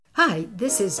Hi,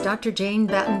 this is Dr. Jane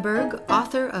Battenberg,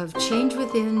 author of Change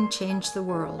Within, Change the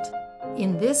World.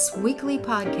 In this weekly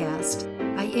podcast,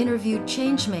 I interview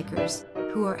changemakers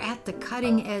who are at the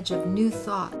cutting edge of new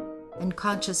thought and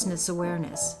consciousness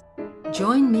awareness.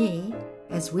 Join me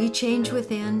as we change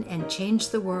within and change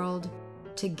the world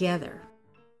together.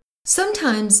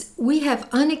 Sometimes we have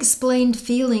unexplained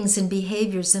feelings and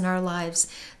behaviors in our lives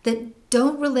that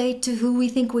don't relate to who we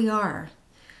think we are.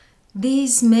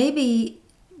 These may be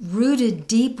rooted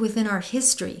deep within our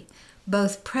history,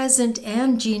 both present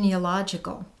and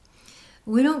genealogical.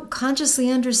 We don't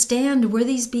consciously understand where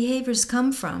these behaviors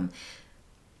come from.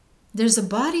 There's a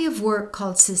body of work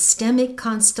called Systemic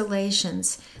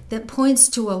Constellations that points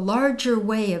to a larger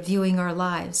way of viewing our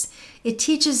lives. It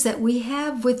teaches that we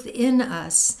have within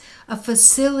us a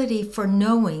facility for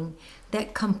knowing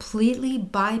that completely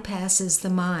bypasses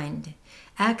the mind,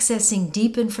 accessing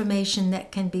deep information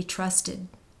that can be trusted.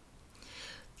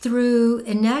 Through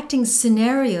enacting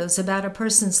scenarios about a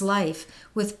person's life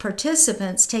with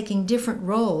participants taking different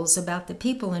roles about the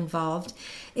people involved,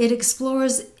 it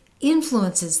explores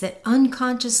influences that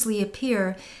unconsciously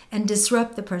appear and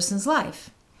disrupt the person's life.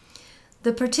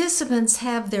 The participants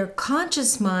have their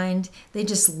conscious mind, they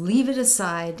just leave it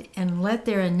aside and let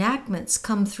their enactments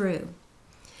come through.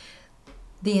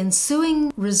 The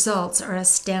ensuing results are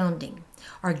astounding.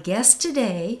 Our guest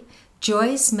today,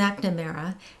 Joyce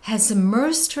McNamara, has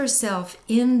immersed herself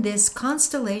in this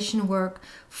constellation work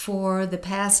for the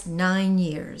past 9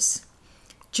 years.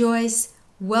 Joyce,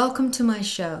 welcome to my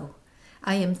show.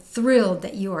 I am thrilled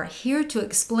that you are here to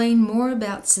explain more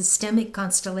about systemic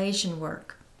constellation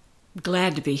work.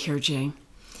 Glad to be here, Jane.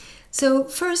 So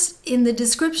first, in the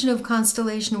description of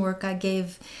constellation work I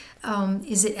gave,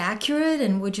 is it accurate,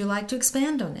 and would you like to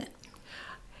expand on it?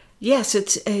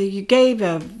 Yes, you gave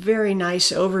a very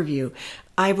nice overview.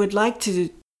 I would like to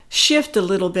shift a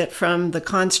little bit from the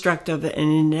construct of an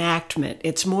enactment.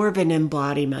 It's more of an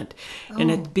embodiment. And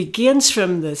it begins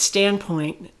from the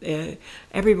standpoint,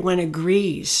 everyone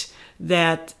agrees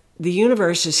that the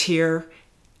universe is here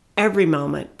every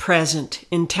moment, present,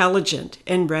 intelligent,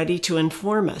 and ready to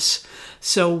inform us.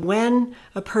 So when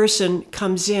a person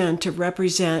comes in to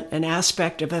represent an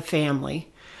aspect of a family,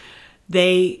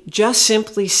 they just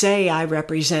simply say, I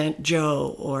represent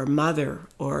Joe or mother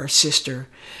or sister.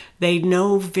 They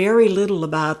know very little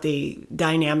about the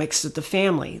dynamics of the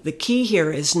family. The key here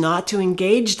is not to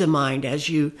engage the mind as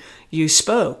you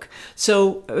spoke.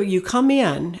 So you come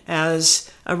in as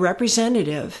a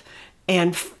representative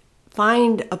and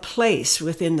find a place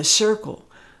within the circle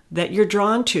that you're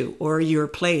drawn to, or you're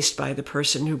placed by the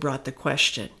person who brought the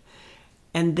question.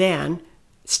 And then,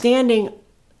 standing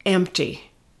empty,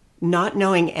 not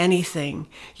knowing anything,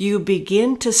 you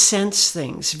begin to sense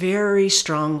things very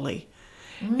strongly.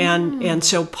 And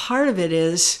so part of it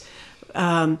is,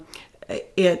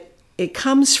 it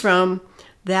comes from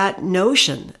that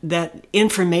notion that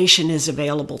information is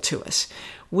available to us.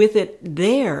 With it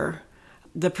there,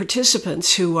 the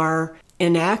participants who are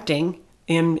enacting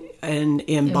and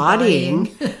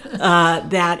embodying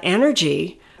that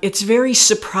energy, it's very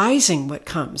surprising what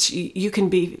comes. You can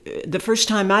be, the first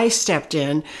time I stepped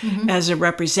in as a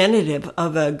representative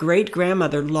of a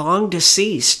great-grandmother long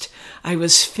deceased, I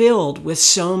was filled with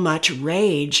so much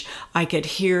rage, I could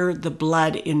hear the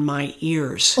blood in my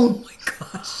ears. Oh my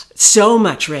gosh. So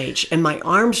much rage. And my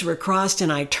arms were crossed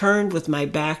and I turned with my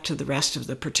back to the rest of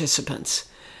the participants.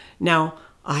 Now,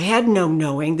 I had no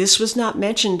knowing. This was not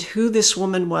mentioned who this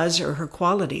woman was or her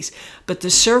qualities, but the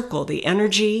circle, the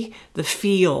energy, the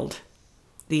field,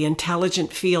 the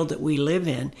intelligent field that we live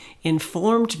in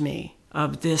informed me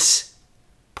of this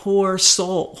poor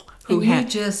soul who you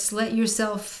just let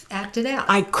yourself act it out.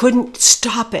 I couldn't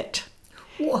stop it.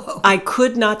 Whoa. I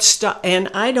could not stop. And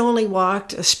I'd only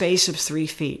walked a space of 3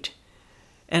 feet.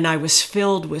 And I was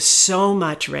filled with so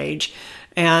much rage.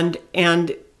 And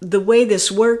the way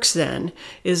this works then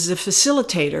is the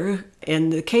facilitator, in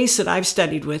the case that I've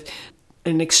studied with,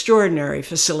 an extraordinary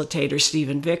facilitator,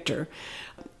 Stephen Victor,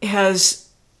 has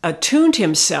attuned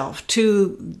himself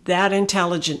to that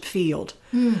intelligent field.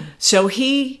 So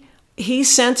he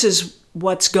senses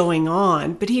what's going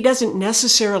on, but he doesn't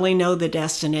necessarily know the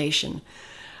destination.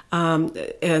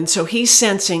 And so he's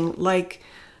sensing like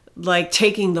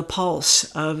taking the pulse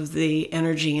of the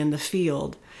energy in the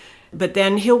field. But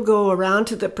then he'll go around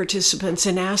to the participants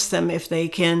and ask them if they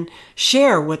can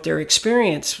share what their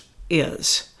experience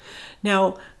is.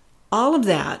 Now, all of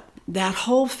that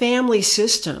whole family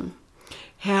system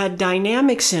had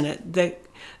dynamics in it that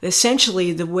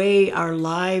essentially the way our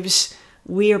lives,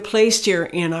 we are placed here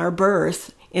in our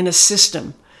birth in a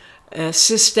system, a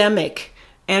systemic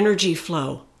energy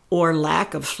flow or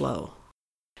lack of flow.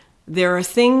 There are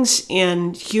things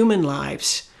in human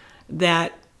lives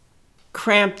that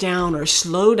cramp down or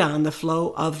slow down the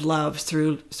flow of love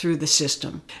through the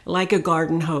system, like a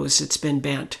garden hose that's been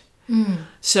bent.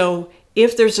 So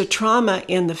if there's a trauma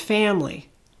in the family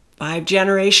 5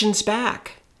 generations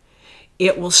back,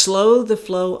 it will slow the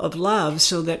flow of love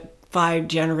so that 5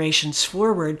 generations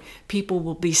forward, people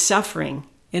will be suffering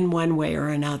in one way or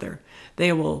another.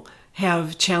 They will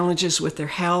have challenges with their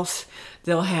health,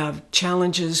 they'll have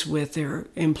challenges with their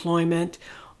employment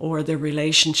or their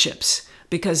relationships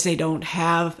because they don't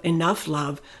have enough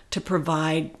love to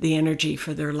provide the energy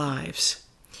for their lives.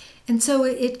 And so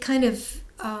it kind of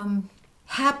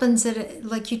happens that,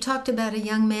 like you talked about a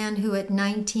young man who at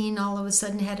 19 all of a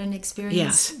sudden had an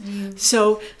experience. Yes.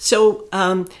 So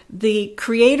the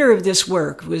creator of this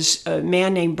work was a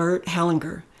man named Bert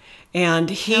Hellinger. And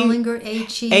Hellinger,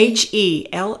 Hellinger,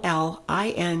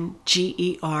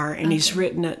 and he's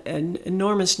written an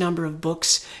enormous number of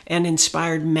books and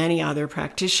inspired many other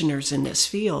practitioners in this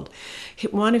field.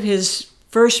 One of his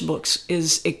first books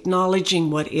is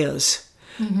Acknowledging What Is.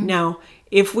 Now,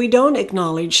 if we don't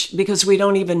acknowledge, because we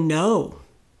don't even know,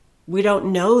 we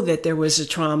don't know that there was a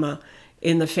trauma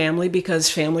in the family because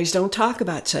families don't talk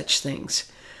about such things.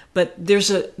 But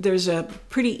there's a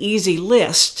pretty easy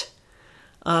list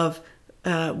of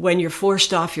when you're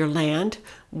forced off your land,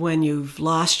 when you've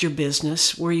lost your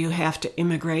business, where you have to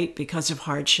immigrate because of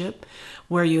hardship,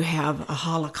 where you have a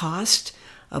Holocaust,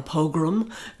 a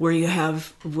pogrom,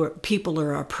 where people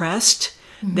are oppressed.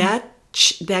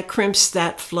 That crimps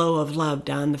that flow of love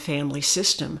down the family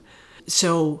system.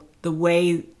 So the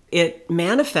way it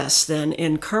manifests then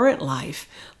in current life,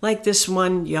 like this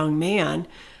one young man,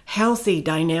 healthy,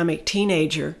 dynamic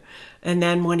teenager, and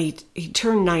then when he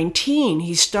turned 19,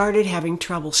 he started having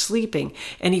trouble sleeping,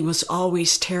 and he was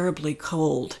always terribly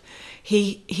cold.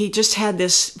 He just had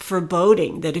this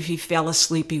foreboding that if he fell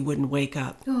asleep, he wouldn't wake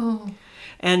up. Oh.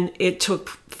 And it took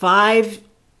 5,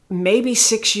 maybe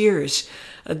 6 years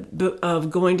of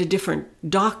going to different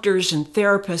doctors and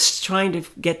therapists trying to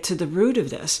get to the root of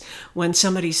this when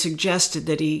somebody suggested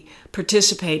that he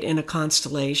participate in a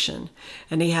constellation.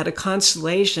 And he had a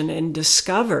constellation and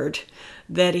discovered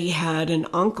that he had an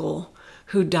uncle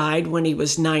who died when he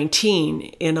was 19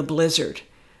 in a blizzard.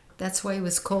 That's why he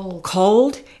was cold.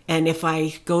 Cold, and if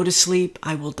I go to sleep,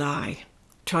 I will die.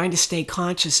 Trying to stay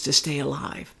conscious to stay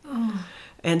alive. Oh.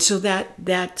 And so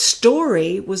that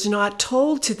story was not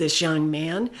told to this young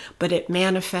man, but it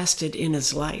manifested in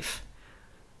his life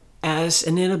as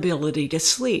an inability to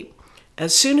sleep.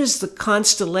 As soon as the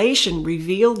constellation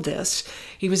revealed this,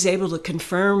 he was able to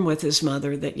confirm with his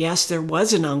mother that yes, there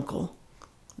was an uncle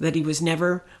that he was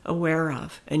never aware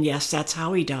of. And yes, that's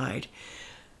how he died.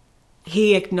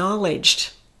 He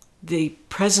acknowledged the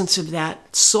presence of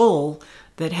that soul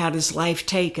that had his life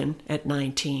taken at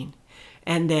 19.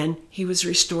 And then he was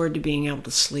restored to being able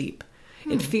to sleep.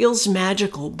 It feels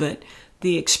magical, but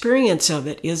the experience of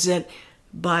it is that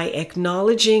by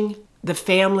acknowledging the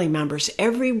family members,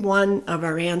 every one of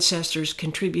our ancestors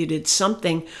contributed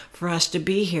something for us to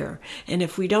be here. And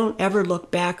if we don't ever look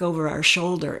back over our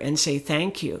shoulder and say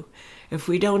thank you, if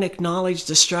we don't acknowledge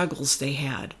the struggles they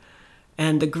had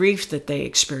and the grief that they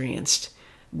experienced,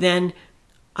 then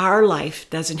our life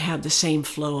doesn't have the same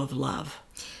flow of love.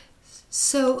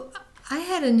 So I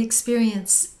had an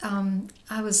experience,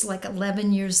 I was like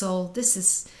 11 years old. This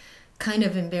is kind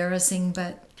of embarrassing,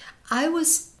 but I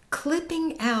was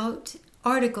clipping out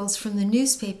articles from the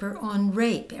newspaper on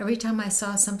rape. Every time I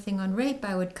saw something on rape,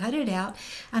 I would cut it out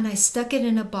and I stuck it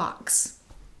in a box.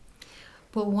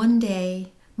 Well, one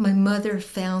day, my mother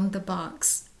found the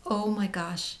box. Oh my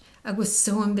gosh, it was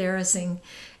so embarrassing.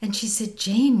 And she said,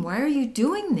 "Jane, why are you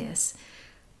doing this?"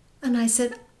 And I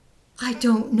said, "I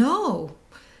don't know."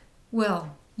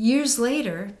 Well, years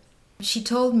later, she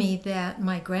told me that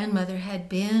my grandmother had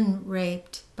been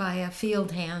raped by a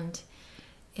field hand.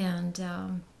 And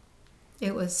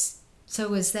it was,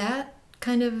 so is that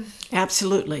kind of...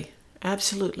 Absolutely.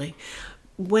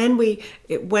 When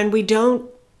we don't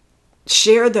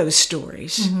share those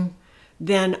stories,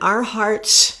 then our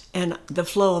hearts and the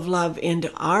flow of love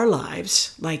into our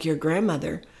lives, like your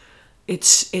grandmother, it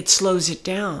slows it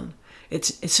down.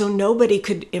 It's so nobody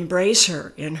could embrace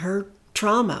her in her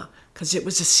trauma because it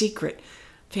was a secret.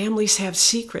 Families have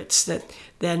secrets that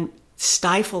then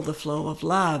stifle the flow of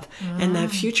love, and the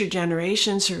future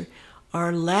generations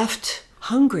are left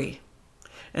hungry.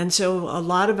 And so a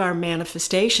lot of our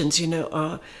manifestations,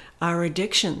 our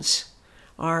addictions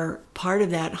are part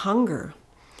of that hunger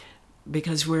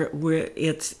because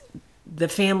it's the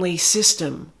family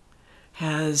system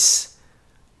has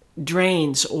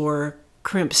drains or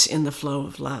crimps in the flow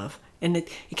of love. And it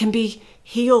can be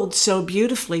healed so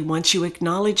beautifully once you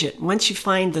acknowledge it, once you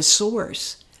find the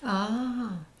source.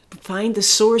 Find the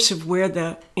source of where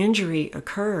the injury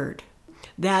occurred.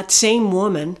 That same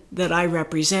woman that I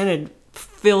represented,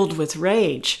 filled with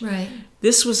rage. Right.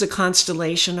 This was a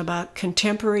constellation about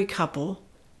contemporary couple.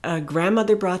 A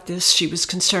grandmother brought this. She was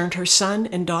concerned her son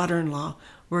and daughter-in-law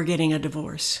were getting a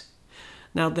divorce.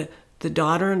 Now, the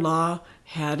daughter-in-law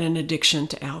had an addiction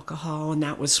to alcohol, and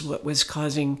that was what was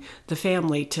causing the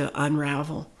family to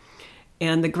unravel.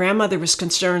 And the grandmother was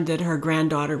concerned that her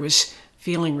granddaughter was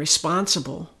feeling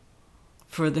responsible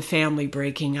for the family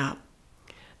breaking up.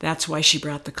 That's why she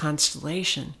brought the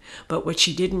constellation. But what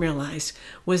she didn't realize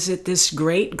was that this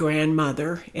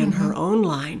great-grandmother in her own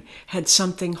line had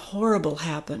something horrible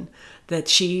happen, that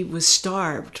she was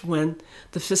starved. When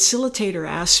the facilitator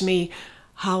asked me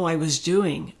how I was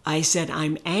doing, I said,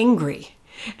 I'm angry.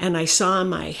 And I saw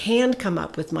my hand come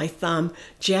up with my thumb,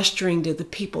 gesturing to the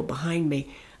people behind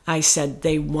me. I said,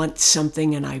 they want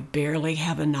something and I barely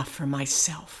have enough for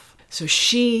myself. So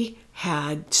she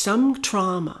had some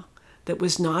trauma that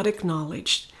was not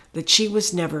acknowledged, that she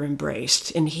was never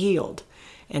embraced and healed.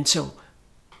 And so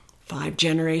 5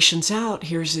 generations out,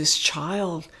 here's this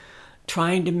child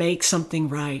trying to make something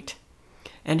right.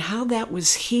 And how that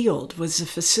was healed was the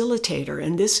facilitator.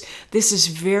 And this is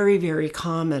very, very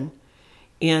common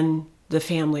in the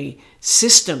family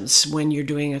systems when you're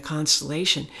doing a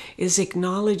constellation, is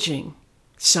acknowledging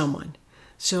someone.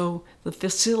 So the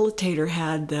facilitator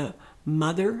had the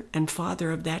mother and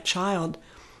father of that child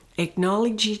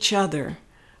acknowledge each other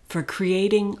for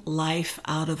creating life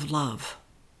out of love.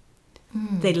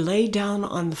 They lay down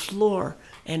on the floor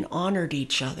and honored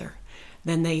each other.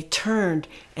 Then they turned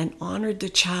and honored the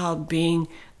child being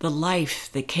the life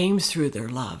that came through their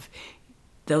love.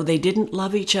 Though they didn't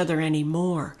love each other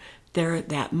anymore,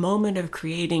 that moment of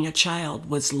creating a child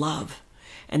was love.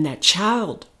 And that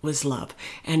child was love.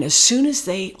 And as soon as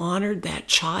they honored that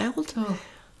child,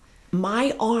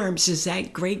 my arms, as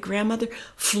that great-grandmother,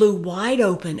 flew wide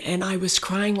open, and I was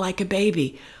crying like a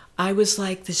baby. I was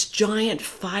like this giant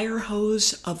fire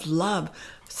hose of love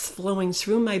flowing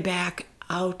through my back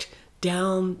out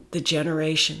down the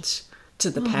generations to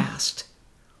the past.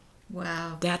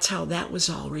 Wow. That's how that was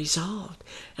all resolved.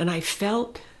 And I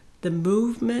felt the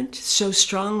movement so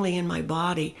strongly in my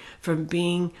body from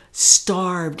being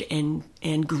starved and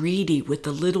greedy with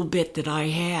the little bit that I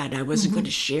had. I wasn't going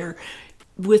to share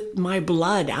with my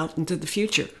blood out into the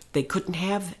future. They couldn't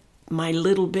have my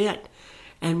little bit.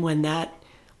 And when that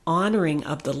honoring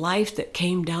of the life that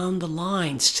came down the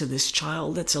lines to this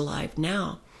child that's alive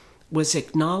now was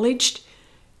acknowledged,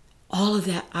 all of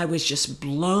that, I was just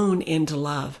blown into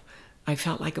love. I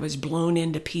felt like I was blown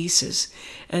into pieces.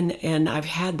 And I've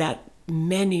had that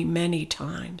many, many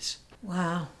times.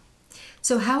 Wow.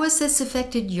 So how has this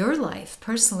affected your life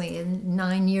personally in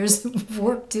 9 years of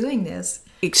work doing this?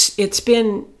 It's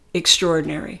been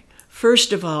extraordinary.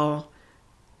 First of all,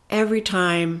 every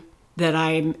time that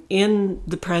I'm in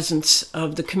the presence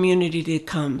of the community that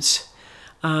comes,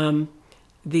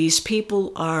 these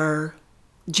people are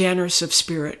generous of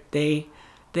spirit.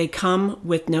 They come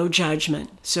with no judgment.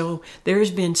 So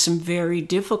there's been some very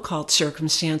difficult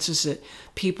circumstances that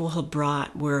people have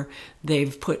brought where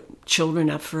they've put children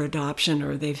up for adoption,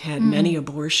 or they've had many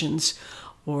abortions,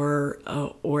 or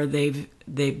they've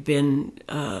been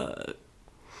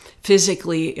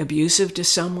physically abusive to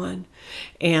someone,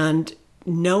 and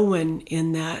no one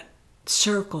in that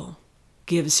circle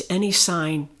gives any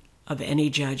sign of any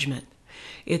judgment.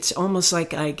 It's almost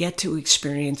like I get to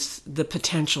experience the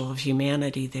potential of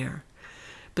humanity there.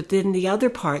 But then the other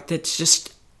part that's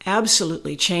just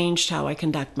absolutely changed how I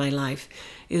conduct my life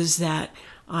is that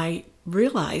I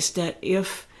realized that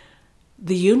if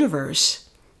the universe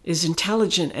is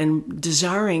intelligent and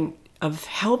desiring of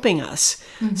helping us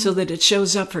so that it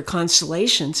shows up for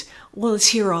constellations, well, it's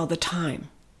here all the time.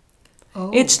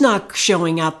 It's not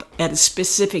showing up at a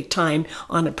specific time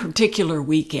on a particular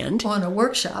weekend. On a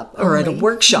workshop. Or at a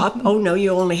workshop. Oh, no, you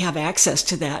only have access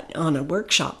to that on a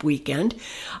workshop weekend.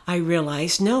 I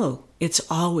realized, no, it's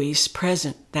always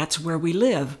present. That's where we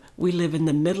live. We live in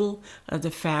the middle of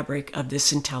the fabric of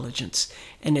this intelligence,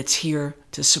 and it's here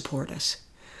to support us.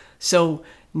 So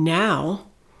now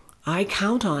I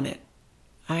count on it.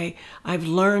 I've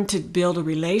learned to build a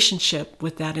relationship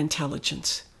with that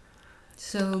intelligence.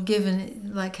 So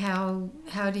given, like, how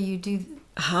do you do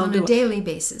on a daily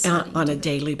basis? On a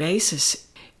daily basis.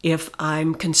 If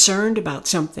I'm concerned about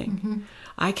something,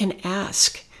 I can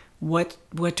ask, what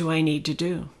do I need to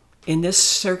do? In this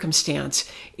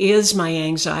circumstance, is my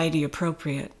anxiety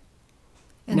appropriate?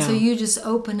 And so you just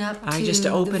open up to I just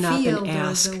open the up field and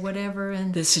ask or the whatever.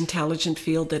 And this intelligent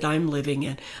field that I'm living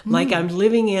in. Like I'm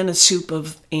living in a soup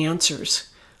of answers,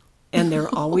 and they're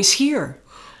always here.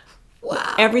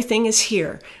 wow. Everything is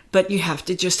here, but you have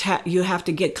to just you have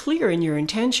to get clear in your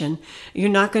intention. You're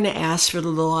not going to ask for the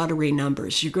lottery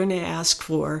numbers. You're going to ask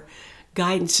for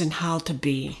guidance in how to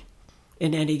be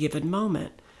in any given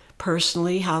moment.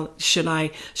 Personally, how should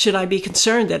I be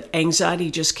concerned that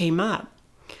anxiety just came up?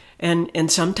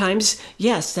 And sometimes,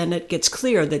 yes, then it gets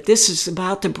clear that this is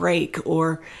about to break,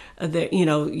 or that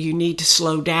you need to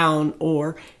slow down,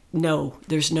 or no,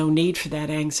 there's no need for that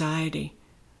anxiety.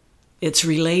 It's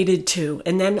related to,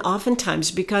 and then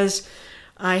oftentimes, because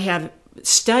I have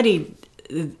studied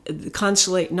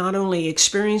Constellation, not only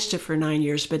experienced it for 9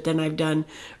 years, but then I've done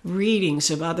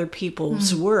readings of other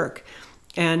people's work,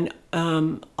 and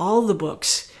all the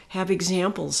books have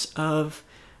examples of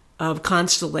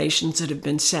constellations that have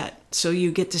been set. So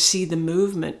you get to see the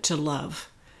movement to love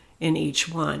in each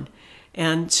one.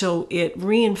 And so it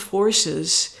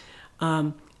reinforces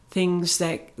things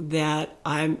that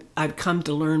I've come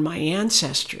to learn my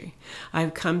ancestry.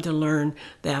 I've come to learn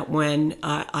that when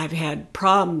I've had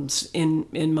problems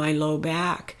in my low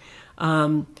back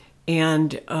and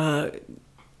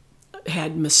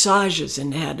had massages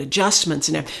and had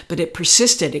adjustments, but it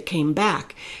persisted, it came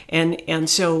back. And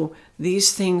so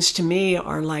these things to me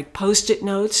are like Post-it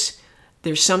notes.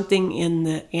 There's something in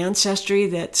the ancestry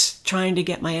that's trying to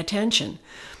get my attention.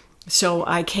 So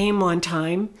I came on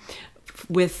time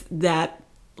with that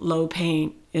low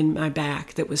pain in my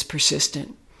back that was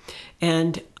persistent.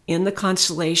 And in the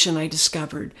constellation, I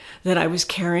discovered that I was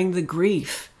carrying the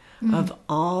grief of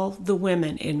all the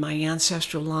women in my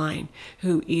ancestral line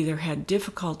who either had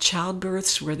difficult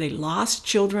childbirths where they lost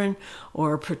children,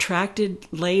 or protracted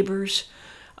labors,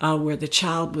 where the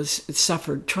child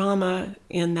suffered trauma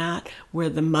in that, where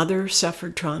the mother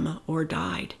suffered trauma or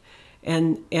died.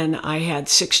 And I had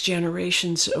 6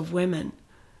 generations of women,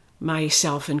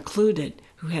 myself included,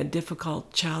 who had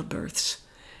difficult childbirths.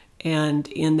 And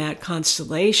in that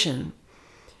constellation,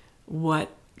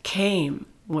 what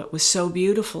was so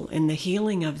beautiful in the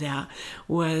healing of that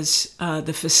was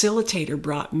the facilitator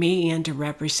brought me in to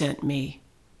represent me.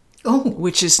 Oh,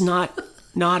 which is not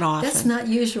often. That's not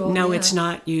usual. No, yeah. It's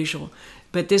not usual.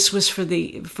 But this was for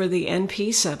the end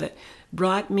piece of it.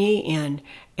 Brought me in,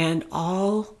 and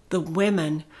all the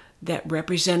women that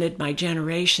represented my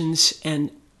generations,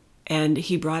 and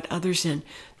he brought others in.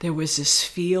 There was this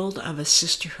field of a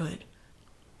sisterhood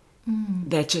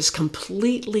that just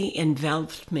completely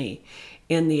enveloped me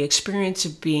in the experience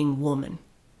of being woman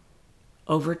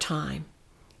over time.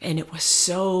 And it was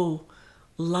so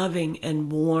loving and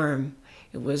warm.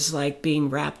 It was like being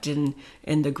wrapped in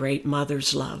the great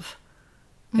mother's love.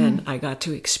 And I got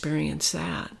to experience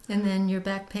that. And then your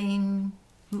back pain?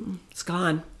 It's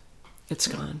gone. It's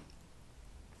gone.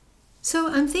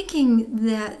 So I'm thinking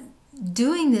that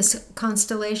doing this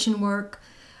constellation work,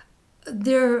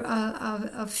 there are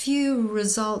a few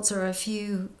results or a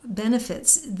few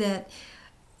benefits. That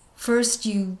first,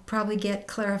 you probably get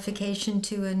clarification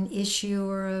to an issue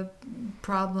or a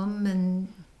problem and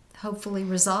hopefully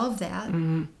resolve that.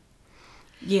 Mm-hmm.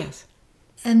 Yes.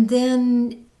 And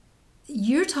then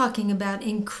you're talking about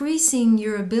increasing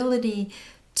your ability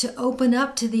to open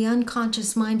up to the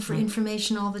unconscious mind for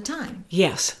information all the time.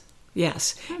 Yes.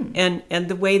 And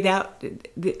the way that,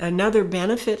 another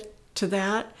benefit to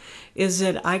that is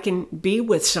that I can be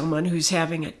with someone who's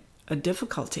having a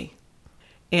difficulty.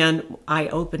 And I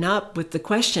open up with the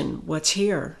question, what's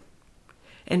here?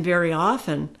 And very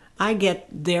often I get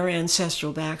their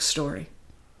ancestral backstory.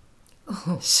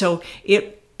 Oh. So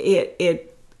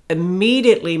it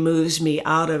immediately moves me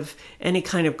out of any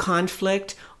kind of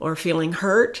conflict or feeling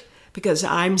hurt, because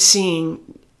I'm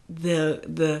seeing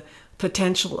the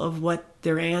potential of what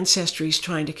their ancestry is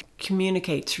trying to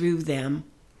communicate through them.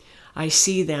 I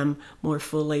see them more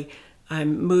fully.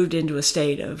 I'm moved into a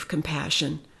state of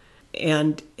compassion,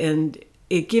 and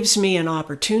it gives me an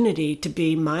opportunity to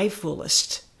be my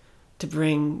fullest, to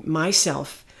bring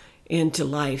myself into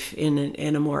life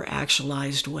in a more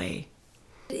actualized way.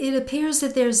 It appears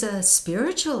that there's a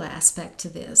spiritual aspect to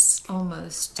this,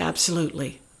 almost.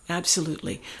 Absolutely.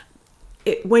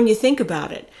 When you think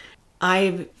about it,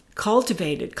 I've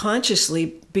cultivated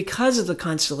consciously, because of the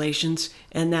constellations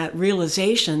and that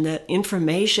realization that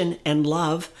information and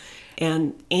love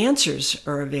and answers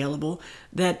are available,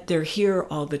 that they're here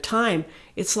all the time.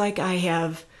 It's like I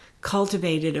have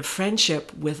cultivated a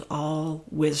friendship with all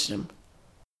wisdom.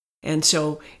 And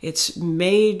so it's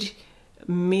made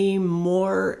me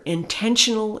more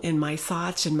intentional in my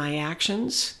thoughts and my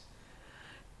actions.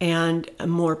 and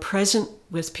more present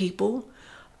with people.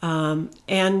 And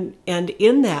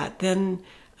in that, then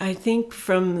I think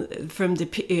from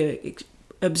the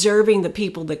observing the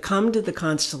people that come to the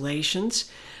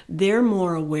constellations, they're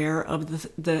more aware of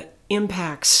the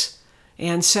impacts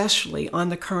ancestrally on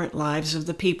the current lives of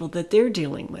the people that they're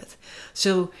dealing with.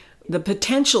 So the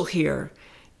potential here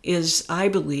is, I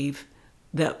believe,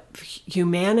 that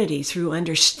humanity, through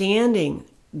understanding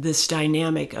this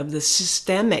dynamic of the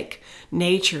systemic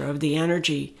nature of the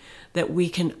energy, that we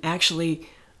can actually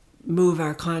move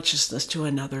our consciousness to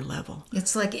another level.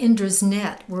 It's like Indra's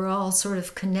net. We're all sort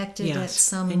of connected at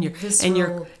some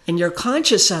visceral... And you're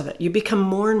conscious of it. You become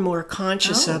more and more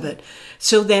conscious of it.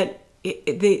 So that,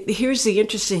 here's the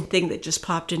interesting thing that just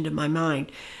popped into my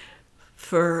mind.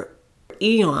 For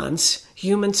eons,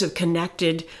 humans have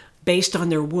connected based on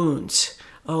their wounds.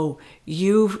 Oh,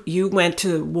 you went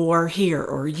to war here,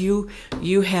 or you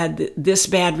had this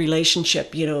bad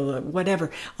relationship, whatever.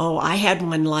 Oh, I had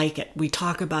one like it. We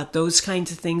talk about those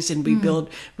kinds of things, and we build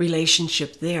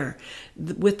relationship there.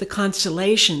 With the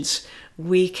constellations,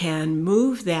 we can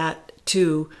move that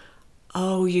to,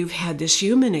 oh, you've had this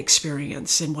human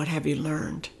experience, and what have you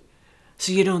learned?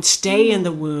 So you don't stay in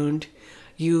the wound.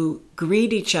 You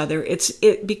greet each other.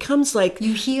 It becomes like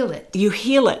you heal it. You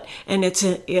heal it, and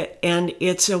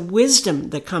it's a wisdom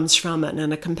that comes from it,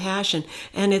 and a compassion,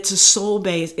 and it's a soul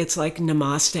base. It's like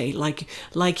namaste,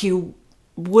 like you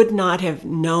would not have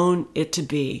known it to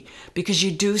be, because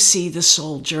you do see the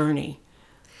soul journey.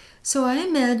 So I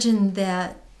imagine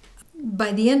that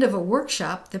by the end of a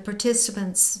workshop, the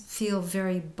participants feel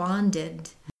very bonded.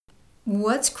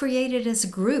 What's created as a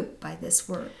group by this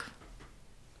work?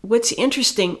 What's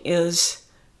interesting is,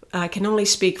 I can only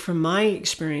speak from my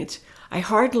experience, I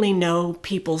hardly know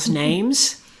people's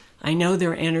names. I know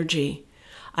their energy.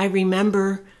 I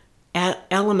remember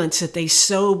elements that they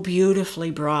so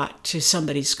beautifully brought to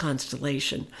somebody's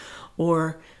constellation,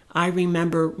 or I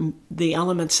remember the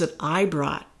elements that I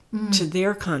brought to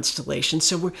their constellation.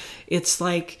 So it's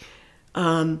like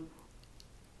having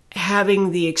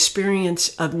the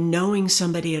experience of knowing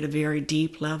somebody at a very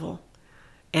deep level,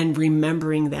 and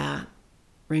remembering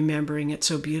it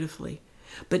so beautifully.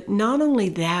 But not only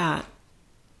that,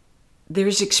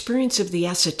 there's experience of the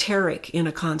esoteric in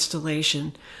a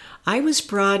constellation. I was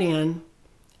brought in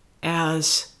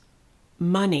as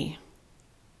money.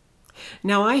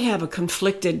 Now, I have a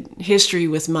conflicted history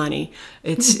with money.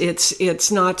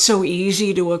 It's not so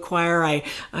easy to acquire.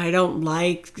 I don't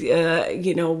like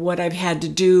what I've had to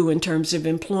do in terms of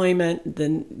employment,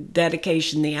 the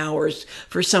dedication, the hours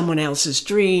for someone else's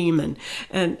dream,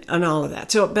 and all of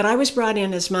that. So, but I was brought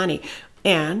in as money,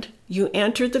 and you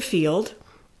enter the field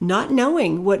not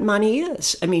knowing what money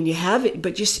is. I mean, you have it,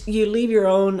 but you leave your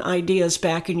own ideas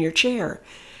back in your chair.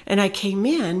 And I came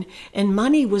in, and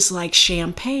money was like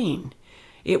champagne.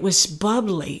 It was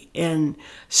bubbly and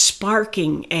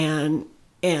sparking and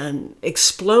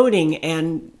exploding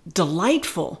and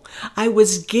delightful. I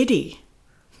was giddy,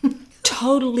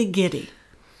 totally giddy.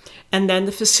 And then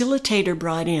the facilitator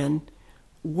brought in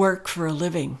work for a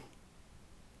living.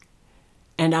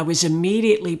 And I was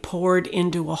immediately poured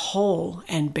into a hole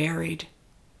and buried.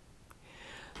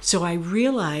 So I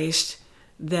realized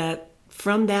that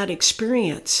from that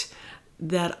experience,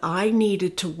 that I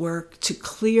needed to work to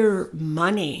clear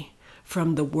money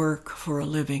from the work for a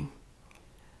living.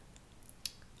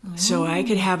 So I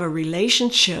could have a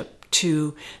relationship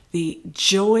to the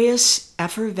joyous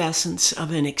effervescence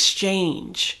of an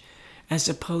exchange, as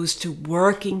opposed to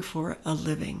working for a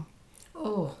living.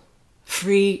 Oh.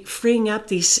 Freeing up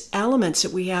these elements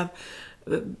that we have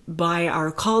by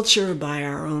our culture, by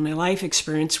our own life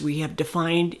experience, we have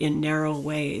defined in narrow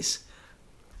ways.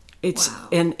 Wow.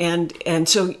 And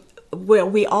so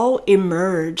we all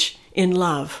emerge in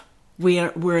love.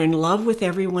 We're in love with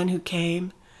everyone who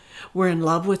came. We're in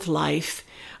love with life.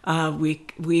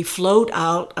 We float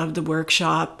out of the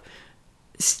workshop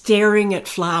staring at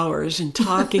flowers and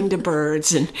talking to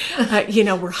birds, and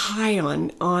we're high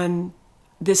on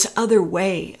this other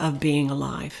way of being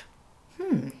alive.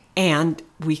 And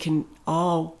we can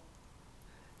all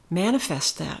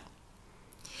manifest that.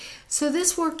 So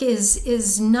this work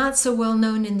is not so well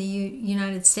known in the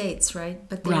United States, right?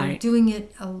 But they're doing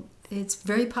it, it's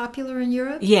very popular in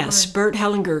Europe? Yes, Bert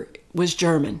Hellinger was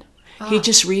German. He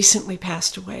just recently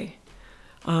passed away.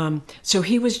 So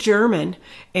he was German,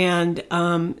 and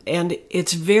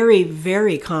it's very,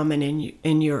 very common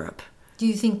in Europe. Do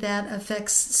you think that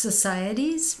affects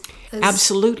societies?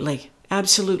 Absolutely.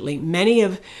 Many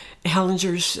of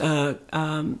Hellinger's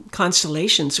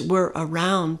constellations were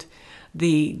around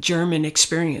the German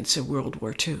experience of World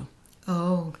War II.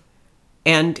 Oh.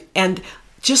 And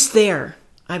just there,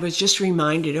 I was just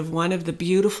reminded of one of the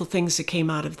beautiful things that came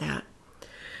out of that.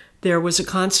 There was a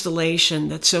constellation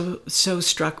that so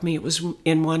struck me. It was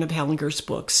in one of Hellinger's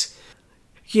books.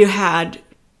 You had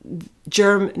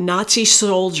Nazi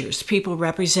soldiers, people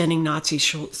representing Nazi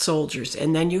soldiers,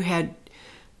 and then you had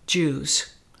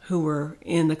Jews who were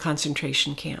in the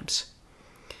concentration camps.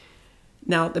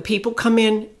 Now, the people come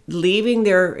in leaving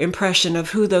their impression of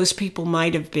who those people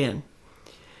might have been.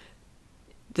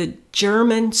 The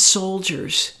German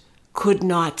soldiers could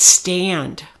not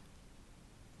stand.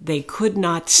 They could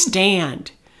not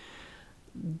stand.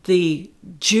 The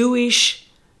Jewish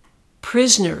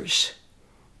prisoners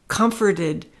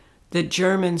comforted the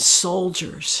German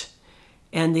soldiers,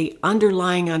 and the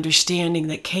underlying understanding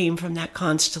that came from that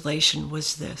constellation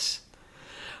was this: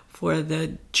 for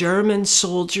the German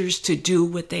soldiers to do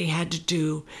what they had to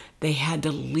do, they had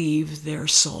to leave their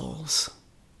souls.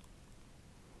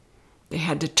 They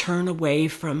had to turn away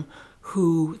from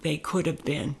who they could have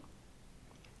been.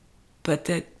 But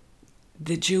that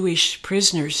the Jewish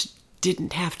prisoners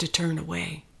didn't have to turn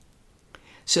away.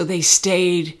 So they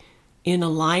stayed in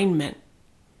alignment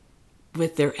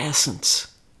with their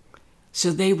essence.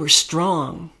 So they were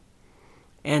strong,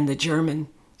 and the German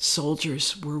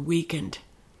soldiers were weakened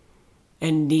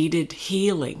and needed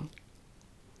healing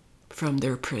from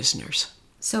their prisoners.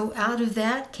 So out of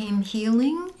that came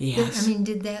healing? Yes.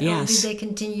 Did that? Yes. Or did they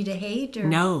continue to hate? Or?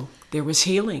 No, there was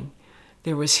healing.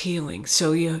 There was healing.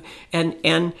 So you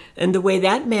and the way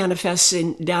that manifests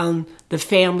down the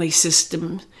family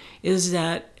system is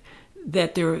that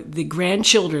the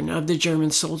grandchildren of the German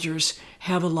soldiers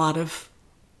have a lot of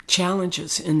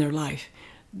challenges in their life,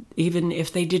 even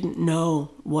if they didn't know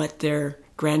what their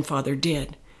grandfather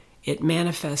did. It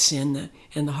manifests in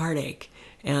the heartache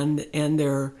and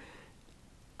their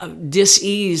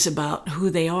dis-ease about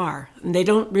who they are, and they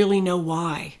don't really know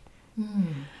why.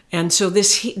 And so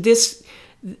this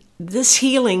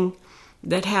healing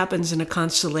that happens in a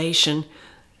constellation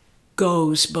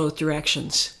goes both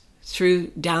directions,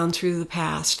 down through the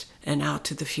past and out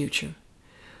to the future.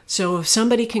 So if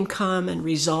somebody can come and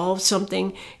resolve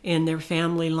something in their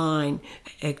family line,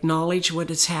 acknowledge what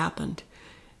has happened,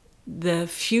 the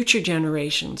future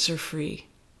generations are free.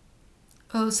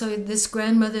 Oh, so this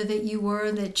grandmother that you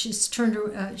were, that just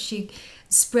she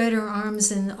spread her arms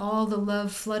and all the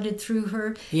love flooded through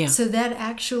her. Yeah. So that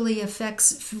actually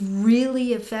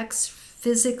really affects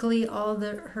physically all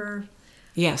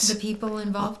Yes. the people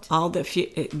involved. All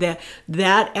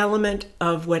that element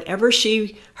of whatever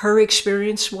her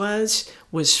experience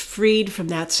was freed from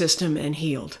that system and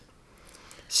healed.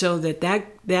 So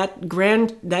that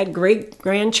great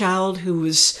grandchild who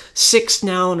was 6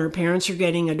 now and her parents are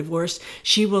getting a divorce,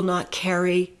 she will not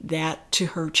carry that to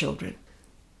her children.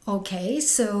 Okay,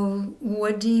 so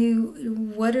what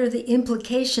are the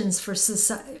implications for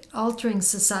altering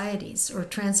societies or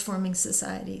transforming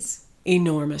societies?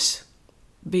 Enormous,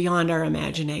 beyond our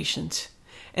imaginations,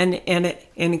 and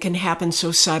it can happen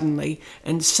so suddenly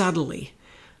and subtly.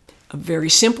 A very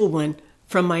simple one.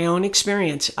 From my own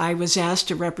experience, I was asked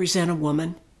to represent a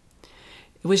woman.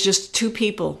 It was just 2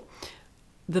 people.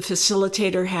 The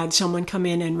facilitator had someone come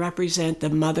in and represent the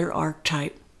mother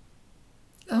archetype.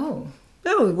 Oh.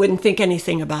 No, we wouldn't think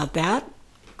anything about that.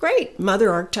 Great,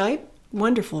 mother archetype.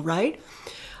 Wonderful, right?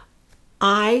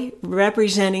 I,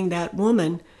 representing that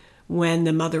woman, when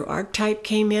the mother archetype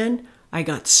came in, I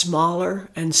got smaller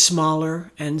and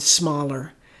smaller and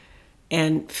smaller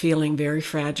and feeling very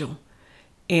fragile.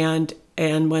 And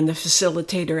when the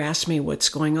facilitator asked me what's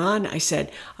going on, I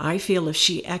said, I feel if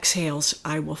she exhales,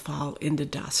 I will fall into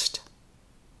dust.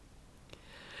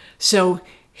 So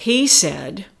he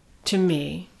said to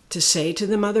me to say to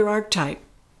the mother archetype,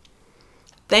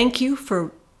 thank you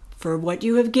for what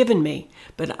you have given me,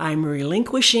 but I'm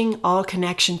relinquishing all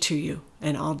connection to you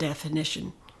and all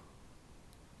definition.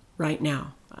 Right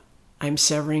now, I'm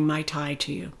severing my tie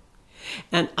to you.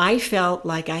 And I felt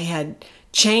like I had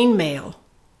chainmail,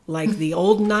 like the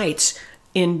old knights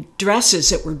in dresses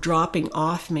that were dropping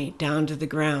off me down to the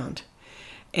ground.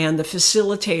 And the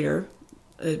facilitator,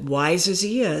 wise as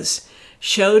he is,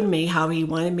 showed me how he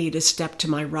wanted me to step to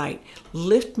my right,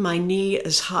 lift my knee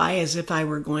as high as if I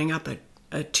were going up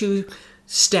a 2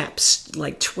 steps,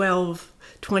 like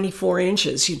 24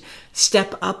 inches. You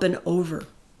step up and over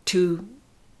to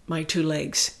my 2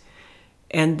 legs.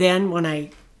 And then when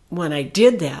I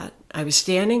did that, I was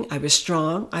standing, I was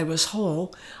strong, I was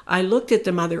whole. I looked at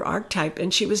the mother archetype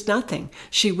and she was nothing.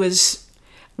 She was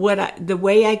what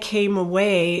I came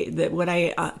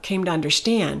to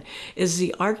understand is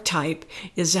the archetype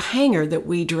is a hanger that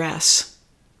we dress.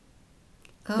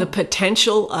 The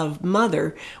potential of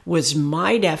mother was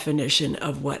my definition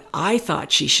of what I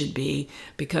thought she should be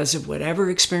because of whatever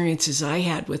experiences I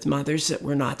had with mothers that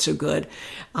were not so good.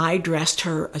 I dressed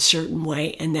her a certain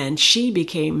way, and then she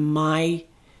became my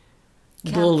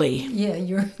bully.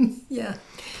 Yeah, yeah.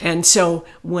 And so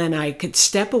when I could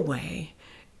step away,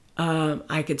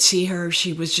 I could see her.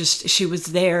 She was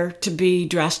there to be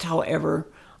dressed however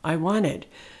I wanted.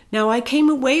 Now, I came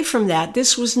away from that.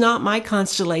 This was not my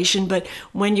constellation, but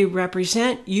when you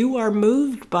represent, you are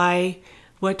moved by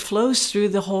what flows through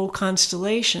the whole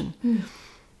constellation.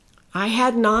 I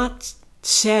had not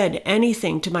said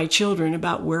anything to my children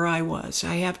about where I was.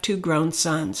 I have 2 grown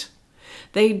sons.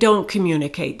 They don't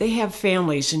communicate. They have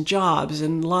families and jobs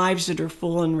and lives that are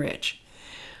full and rich.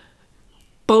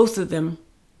 Both of them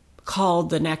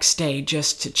called the next day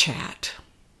just to chat.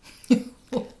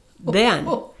 Then,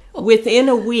 within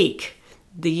a week,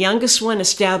 the youngest one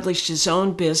established his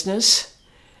own business,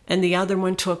 and the other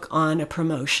one took on a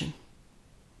promotion.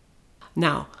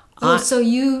 Now, so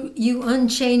you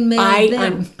unchained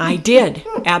them. I did,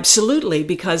 absolutely,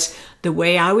 because the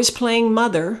way I was playing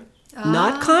mother,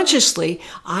 not consciously,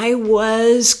 I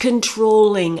was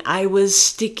controlling, I was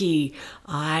sticky,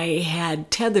 I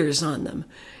had tethers on them,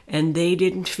 and they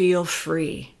didn't feel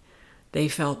free. They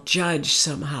felt judged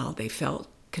somehow, they felt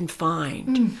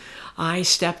confined. I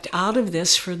stepped out of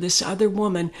this for this other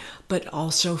woman, but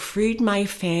also freed my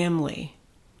family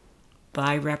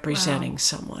by representing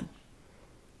someone.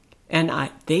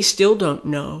 And they still don't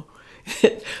know,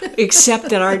 except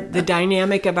that the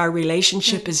dynamic of our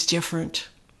relationship is different.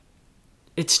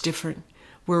 It's different.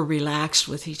 We're relaxed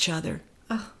with each other.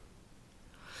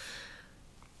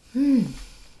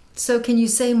 So can you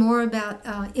say more about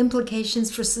implications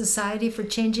for society for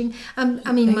changing?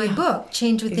 My book,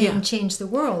 Change Within, Change the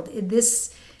World.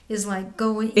 This is like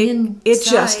going inside. It's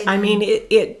just,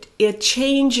 it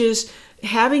changes,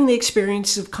 having the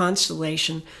experience of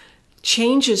constellation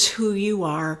changes who you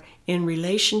are in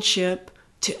relationship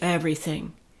to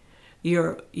everything.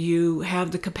 You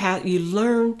have the capacity, you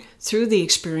learn through the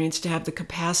experience to have the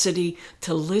capacity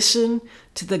to listen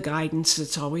to the guidance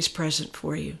that's always present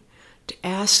for you, to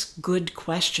ask good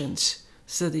questions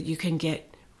so that you can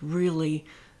get really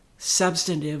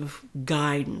substantive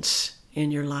guidance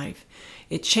in your life.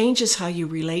 It changes how you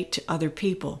relate to other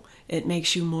people. It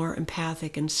makes you more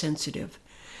empathic and sensitive.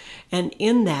 And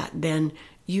in that, then,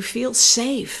 you feel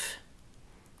safe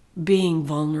being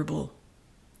vulnerable.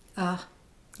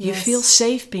 You feel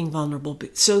safe being vulnerable.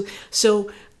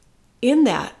 So in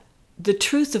that, the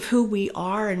truth of who we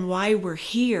are and why we're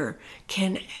here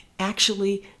can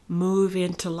actually move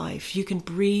into life. You can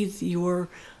breathe your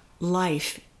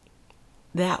life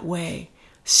that way,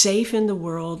 safe in the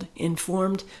world,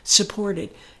 informed, supported.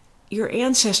 Your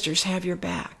ancestors have your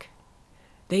back.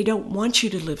 They don't want you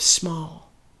to live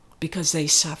small because they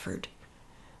suffered.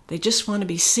 They just want to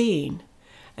be seen.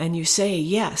 And you say,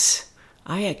 yes,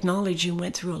 I acknowledge you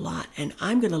went through a lot, and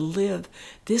I'm going to live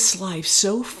this life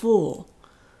so full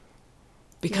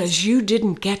because you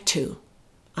didn't get to.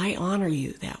 I honor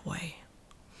you that way.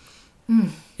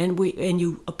 And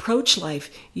you approach life,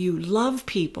 you love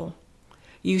people.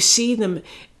 You see them,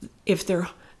 if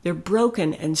they're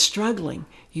broken and struggling,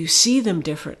 you see them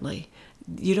differently.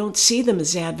 You don't see them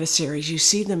as adversaries, you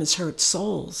see them as hurt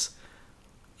souls.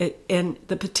 And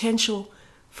the potential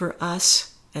for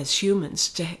us as humans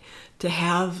to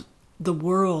have the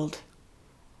world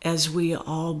as we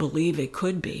all believe it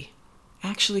could be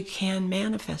actually can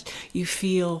manifest. You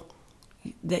feel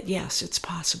that, yes, it's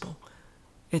possible.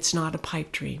 It's not a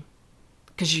pipe dream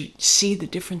because you see the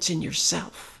difference in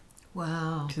yourself.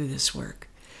 Wow. Through this work.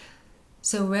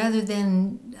 So rather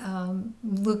than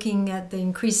looking at the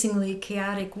increasingly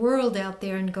chaotic world out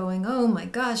there and going, oh my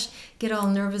gosh, get all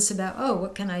nervous about,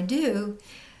 what can I do?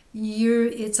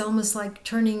 It's almost like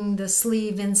turning the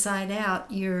sleeve inside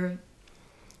out. You're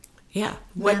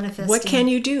manifesting. What can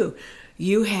you do?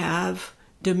 You have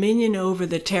dominion over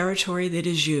the territory that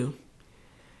is you.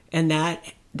 And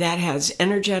that has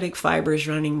energetic fibers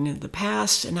running into the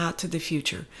past and out to the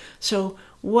future. So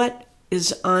what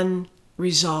is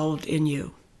unresolved in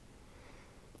you?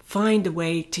 Find a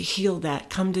way to heal that.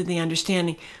 Come to the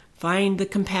understanding. Find the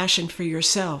compassion for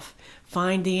yourself.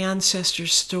 Find the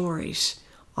ancestors' stories.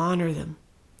 Honor them.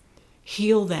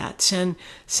 Heal that.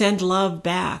 Send love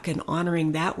back and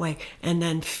honoring that way. And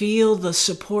then feel the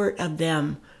support of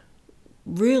them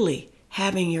really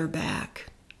having your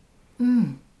back.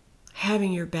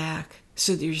 Having your back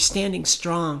so that you're standing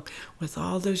strong with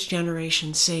all those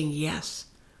generations saying yes.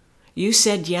 You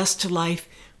said yes to life.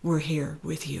 We're here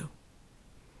with you.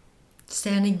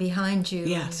 Standing behind you.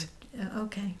 Yes.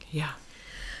 Okay. Yeah.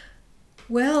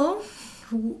 Well,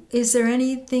 is there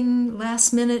anything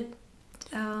last minute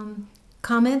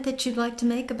comment that you'd like to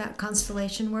make about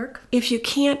constellation work? If you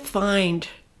can't find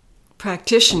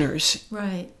practitioners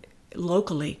Right.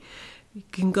 locally, you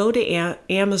can go to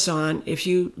Amazon. If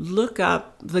you look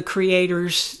up the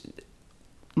creator's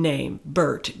name,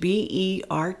 Bert,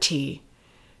 B-E-R-T,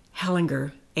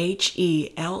 Hellinger,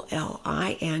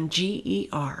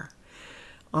 Hellinger,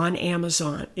 on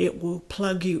Amazon, it will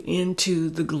plug you into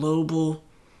the global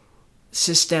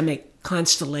systemic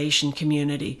constellation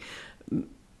community.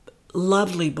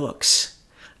 Lovely books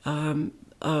from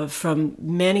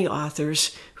many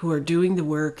authors who are doing the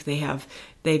work.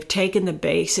 They've taken the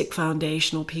basic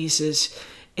foundational pieces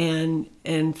and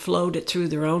flowed it through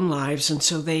their own lives, and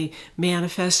so they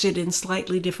manifest it in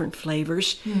slightly different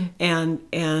flavors, and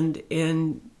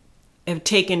have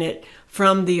taken it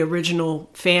from the original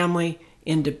family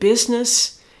into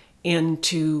business,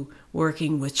 into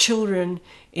working with children,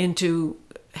 into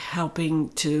helping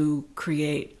to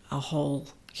create a whole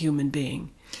human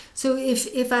being. So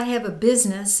if I have a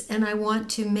business and I want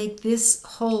to make this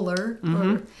wholer,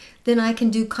 then I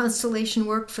can do constellation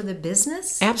work for the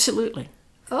business? Absolutely.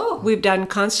 Oh. We've done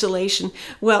constellation.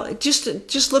 Well,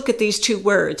 just look at these two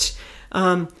words,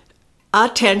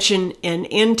 attention and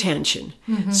intention.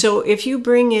 So if you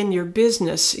bring in your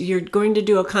business, you're going to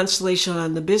do a constellation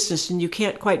on the business and you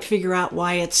can't quite figure out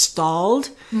why it's stalled,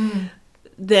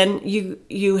 then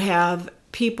you have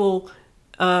people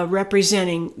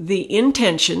representing the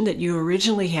intention that you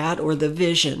originally had, or the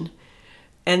vision,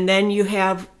 and then you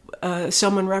have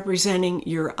someone representing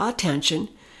your attention.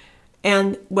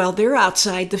 And well, they're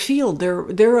outside the field.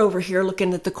 They're over here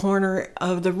looking at the corner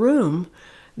of the room.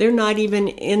 They're not even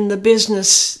in the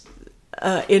business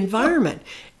environment,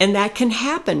 and that can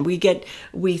happen. We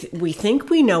think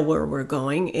we know where we're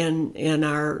going in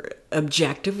our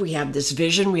objective. We have this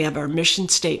vision. We have our mission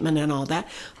statement and all that.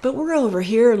 But we're over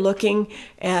here looking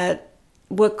at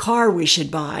what car we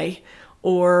should buy,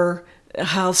 or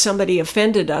how somebody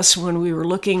offended us when we were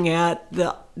looking at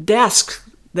the desk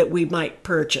that we might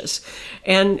purchase.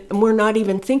 And we're not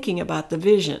even thinking about the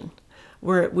vision.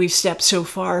 We've stepped so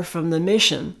far from the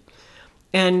mission.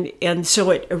 And so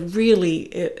it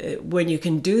really, when you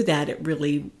can do that, it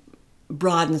really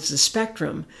broadens the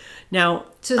spectrum. Now,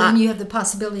 so then you have the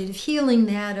possibility of healing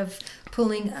that, of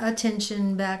pulling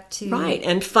attention back to... Right,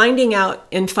 and finding out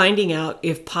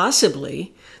if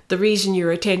possibly the reason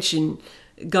your attention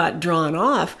got drawn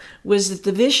off was that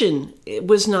the vision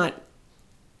was not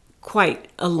quite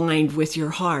aligned with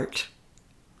your heart.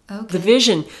 Okay.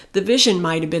 The vision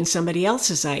might have been somebody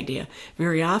else's idea.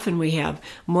 Very often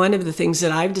one of the things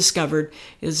that I've discovered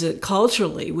is that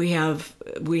culturally we have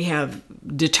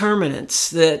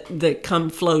determinants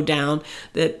that flow down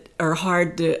that are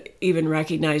hard to even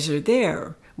recognize are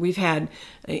there. We've had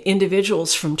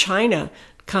individuals from China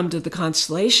come to the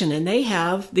constellation, and they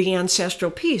have the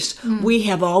ancestral piece. We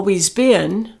have always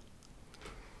been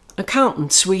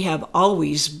accountants. We have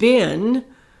always been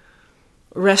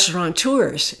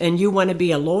restaurateurs. And you want to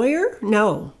be a lawyer?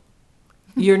 No.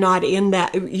 You're not in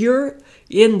that. You're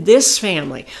in this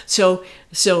family. So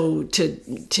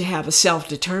to have a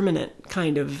self-determinant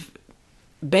kind of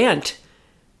bent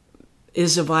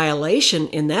is a violation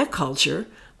in that culture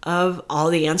of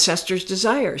all the ancestors'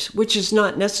 desires, which is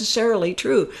not necessarily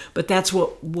true, but that's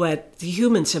what the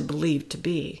humans have believed to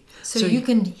be. So you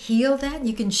can heal that?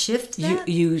 You can shift that?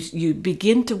 You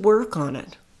begin to work on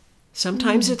it.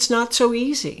 Sometimes it's not so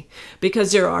easy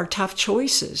because there are tough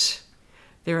choices.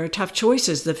 There are tough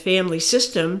choices. The family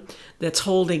system that's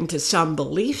holding to some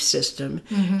belief system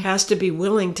has to be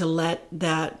willing to let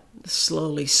that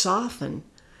slowly soften,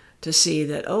 to see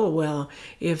that, oh, well,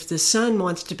 if the son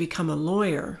wants to become a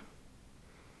lawyer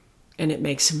and it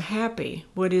makes him happy,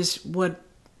 what do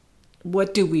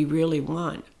we really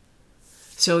want?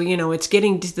 So, it's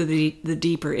getting to the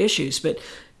deeper issues, but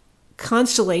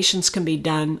constellations can be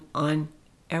done on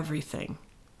everything.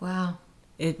 Wow.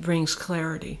 It brings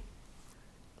clarity.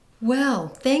 Well,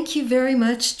 thank you very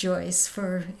much, Joyce,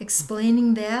 for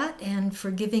explaining that and for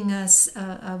giving us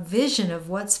a vision of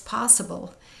what's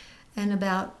possible and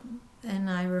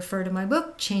I refer to my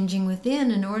book, Changing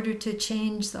Within, in order to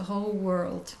change the whole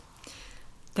world.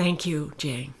 Thank you,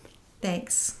 Jane.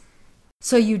 Thanks.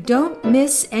 So you don't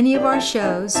miss any of our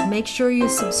shows, make sure you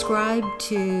subscribe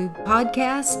to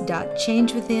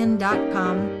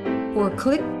podcast.changewithin.com or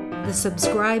click the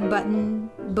subscribe button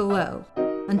below.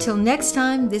 Until next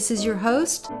time, this is your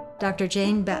host, Dr.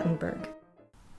 Jane Battenberg.